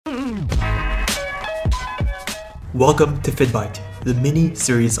Welcome to FittBite, the mini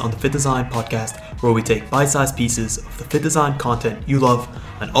series on the Fit Design podcast where we take bite-sized pieces of the Fit Design content you love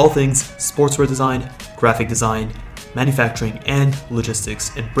on all things sportswear design, graphic design, manufacturing, and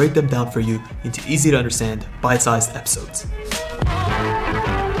logistics and break them down for you into easy to understand bite-sized episodes.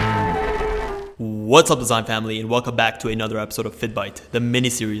 What's up, design family, and welcome back to another episode of FittBite, the mini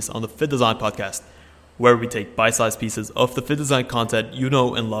series on the Fit Design podcast, where we take bite-sized pieces of the Fit Design content you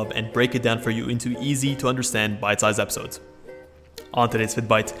know and love and break it down for you into easy to understand bite-sized episodes. On today's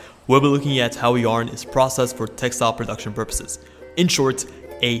FittBite, we'll be looking at how yarn is processed for textile production purposes. In short,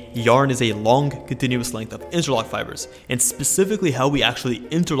 a yarn is a long, continuous length of interlock fibers, and specifically how we actually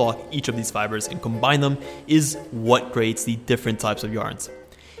interlock each of these fibers and combine them is what creates the different types of yarns.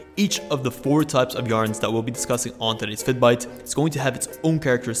 Each of the 4 types of yarns that we'll be discussing on today's FittBite is going to have its own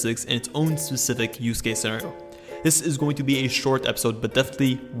characteristics and its own specific use case scenario. This is going to be a short episode, but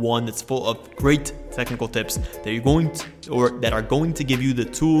definitely one that's full of great technical tips that are going to give you the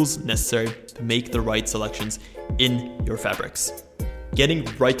tools necessary to make the right selections in your fabrics. Getting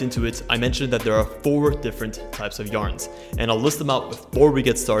right into it, I mentioned that there are 4 different types of yarns, and I'll list them out before we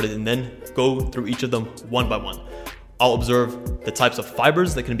get started and then go through each of them one by one. I'll observe the types of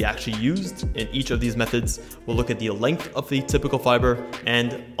fibers that can be actually used in each of these methods. We'll look at the length of the typical fiber,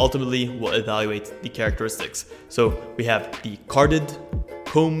 and ultimately we'll evaluate the characteristics. So we have the carded,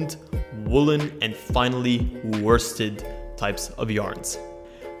 combed, woolen, and finally worsted types of yarns.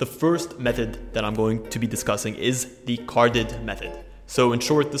 The first method that I'm going to be discussing is the carded method. So in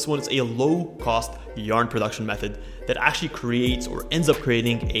short, this one is a low-cost yarn production method that actually creates or ends up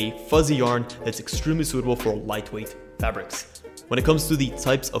creating a fuzzy yarn that's extremely suitable for lightweight fabrics. When it comes to the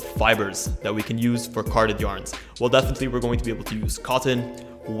types of fibers that we can use for carded yarns, well, definitely we're going to be able to use cotton,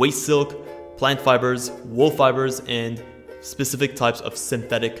 waste silk, plant fibers, wool fibers, and specific types of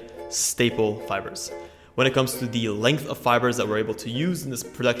synthetic staple fibers. When it comes to the length of fibers that we're able to use in this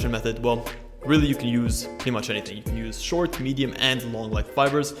production method, well, really you can use pretty much anything. You can use short, medium, and long length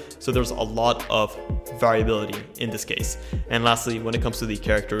fibers, so there's a lot of variability in this case. And lastly, when it comes to the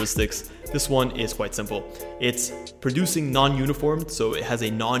characteristics, this one is quite simple. It's producing non-uniform, so it has a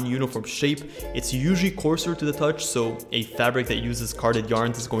non-uniform shape. It's usually coarser to the touch, so a fabric that uses carded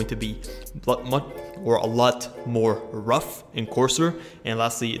yarns is going to be a lot more rough and coarser. And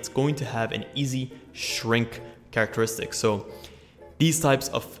lastly, it's going to have an easy shrink characteristic. So these types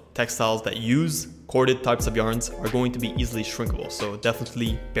of textiles that use corded types of yarns are going to be easily shrinkable, so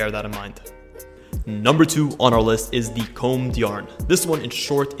definitely bear that in mind. Number 2 on our list is the combed yarn. This one, in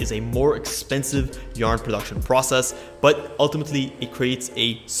short, is a more expensive yarn production process, but ultimately it creates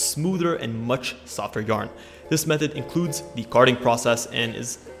a smoother and much softer yarn. This method includes the carding process and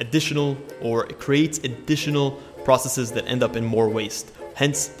it creates additional processes that end up in more waste,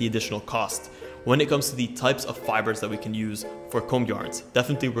 hence the additional cost. When it comes to the types of fibers that we can use for combed yarns,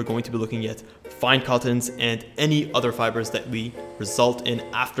 definitely we're going to be looking at fine cottons and any other fibers that we result in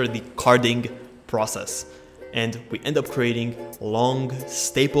after the carding process. And we end up creating long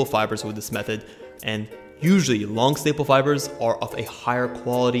staple fibers with this method, and usually long staple fibers are of a higher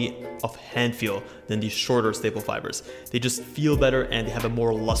quality of hand feel than the shorter staple fibers. They just feel better and they have a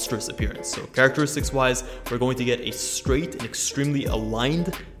more lustrous appearance. So characteristics wise, we're going to get a straight and extremely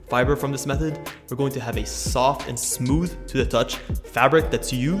aligned fiber from this method. We're going to have a soft and smooth to the touch fabric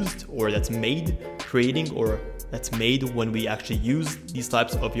that's used or that's made when we actually use these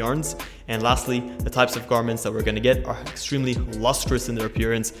types of yarns. And lastly, the types of garments that we're going to get are extremely lustrous in their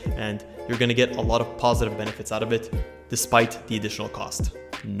appearance, and you're going to get a lot of positive benefits out of it despite the additional cost.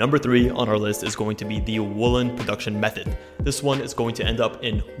 Number 3 on our list is going to be the woolen production method. This one is going to end up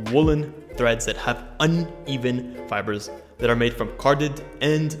in woolen threads that have uneven fibers that are made from carded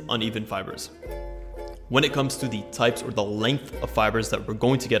and uneven fibers. When it comes to the types or the length of fibers that we're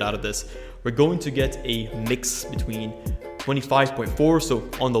going to get out of this, we're going to get a mix between 25.4, so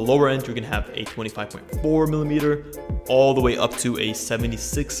on the lower end you're going to have a 25.4 millimeter all the way up to a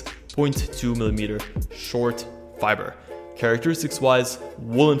 76.2 millimeter short fiber. Characteristics wise,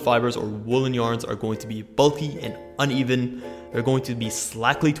 woolen fibers or woolen yarns are going to be bulky and uneven. They're going to be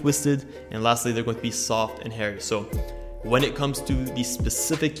slackly twisted, and lastly they're going to be soft and hairy. So when it comes to the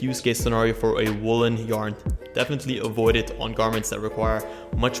specific use case scenario for a woolen yarn, definitely avoid it on garments that require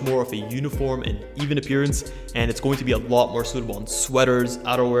much more of a uniform and even appearance, and it's going to be a lot more suitable on sweaters,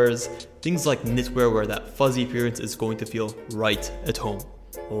 outerwears, things like knitwear where that fuzzy appearance is going to feel right at home.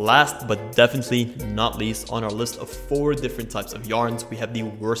 Last but definitely not least on our list of 4 different types of yarns, we have the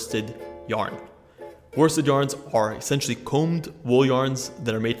worsted yarn. Worsted yarns are essentially combed wool yarns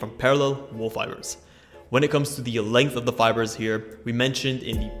that are made from parallel wool fibers. When it comes to the length of the fibers here, we mentioned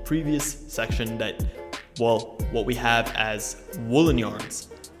in the previous section that Well, what we have as woolen yarns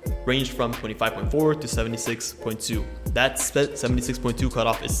range from 25.4 to 76.2. That 76.2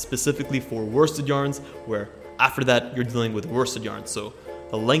 cutoff is specifically for worsted yarns, where after that you're dealing with worsted yarns. So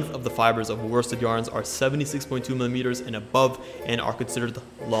the length of the fibers of worsted yarns are 76.2 millimeters and above, and are considered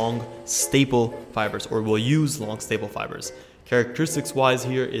long staple fibers, or will use long staple fibers. Characteristics wise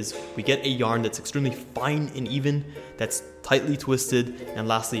here is we get a yarn that's extremely fine and even, that's tightly twisted, and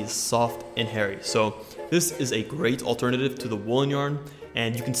lastly is soft and hairy. So this is a great alternative to the woolen yarn,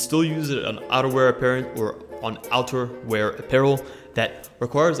 and you can still use it on outerwear apparel or on outerwear apparel that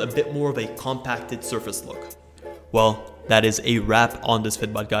requires a bit more of a compacted surface look. Well, that is a wrap on this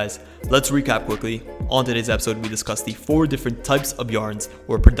FittBite, guys. Let's recap quickly. On today's episode, we discussed the 4 different types of yarns,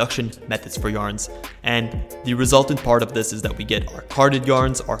 or production methods for yarns. And the resultant part of this is that we get our carded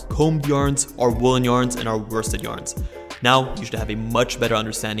yarns, our combed yarns, our woolen yarns, and our worsted yarns. Now, you should have a much better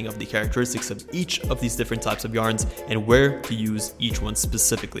understanding of the characteristics of each of these different types of yarns and where to use each one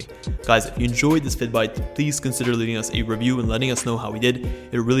specifically. Guys, if you enjoyed this FittBite, please consider leaving us a review and letting us know how we did.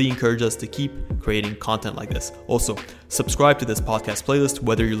 It really encourages us to keep creating content like this. Also, subscribe to this podcast playlist,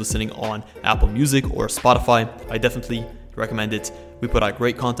 whether you're listening on Apple Music or Spotify. I definitely recommend it. We put out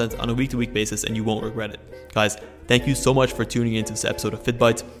great content on a week-to-week basis and you won't regret it. Guys, thank you so much for tuning into this episode of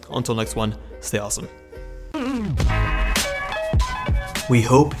FittBite. Until next one, stay awesome. We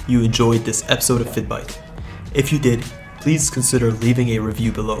hope you enjoyed this episode of FittBite. If you did, please consider leaving a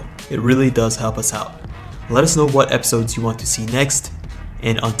review below. It really does help us out. Let us know what episodes you want to see next,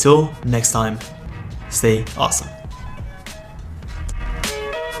 and until next time, stay awesome.